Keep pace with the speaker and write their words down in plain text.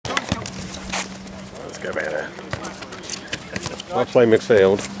Go back there. I'll play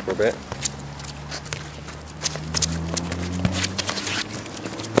midfield for a bit.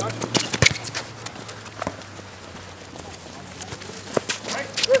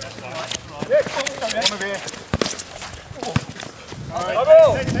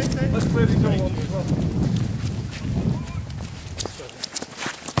 Let's play these all on as well.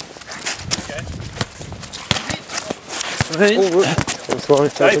 That's fine,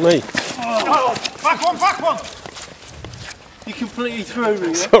 that's me. Back one! You completely threw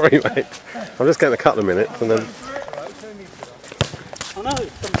me. Sorry, mate. I'm just getting a couple of minutes and then. I know,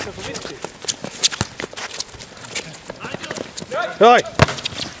 it's some stuff I missed it. Right.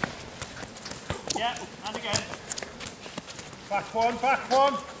 Yeah, and again. Back one. Right.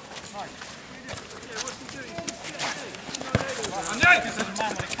 I know, because there's a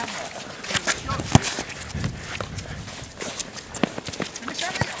man with a camera.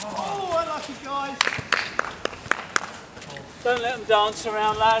 Oh, I like you guys. Don't let them dance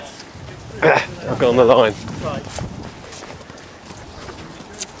around, lads. I've got on the line. Right.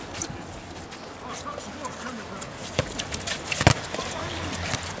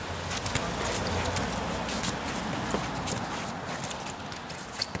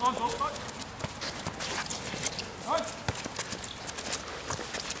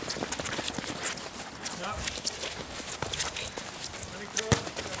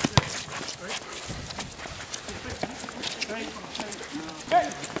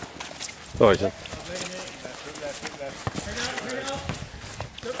 Sorry, John.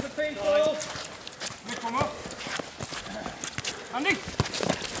 Look for people. Lift one up. Andy.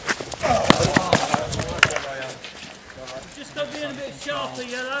 Just got to be a bit sharper,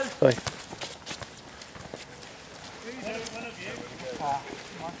 Yellow. Hey.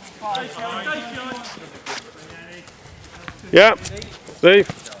 Yeah, Steve.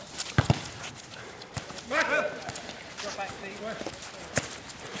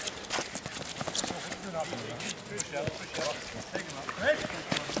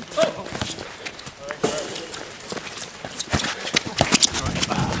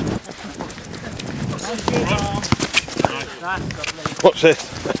 Watch this.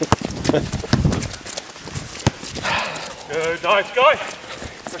 Good, nice guy.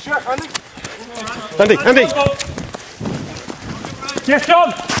 Andy. Yes,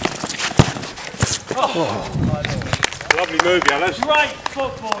 John. Oh. Lovely move, Yellow. Great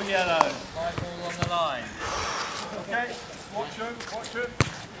football, Yellow. My ball on the line. Okay, watch him.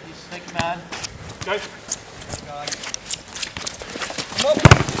 He's a big man. Go.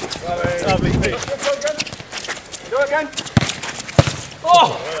 Lovely pitch. Do it again.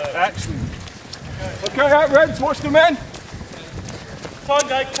 Oh! Excellent. Okay, out, Reds, watch the men. Time,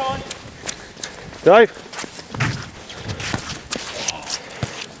 Dave, time. Dave.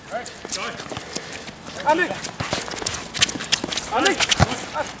 Andy.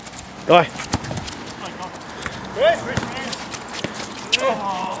 Guy.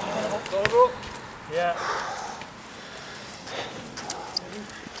 Yeah.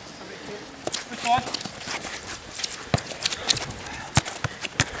 This one.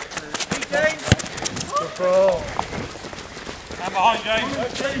 And behind James.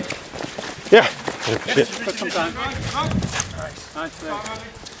 Yeah. Put some down. Nice.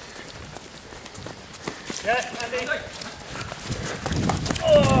 Yes, Andy.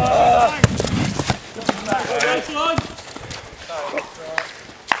 Oh! Nice one.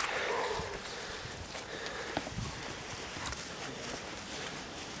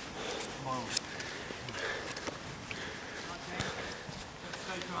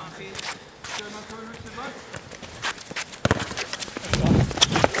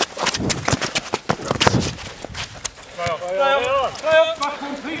 Back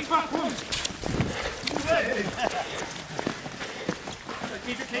one, please, back one.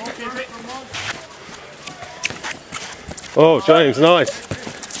 Keep it. Oh, James, nice.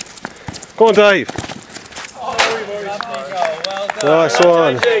 Go on, Dave. Oh, well done. Nice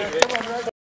one.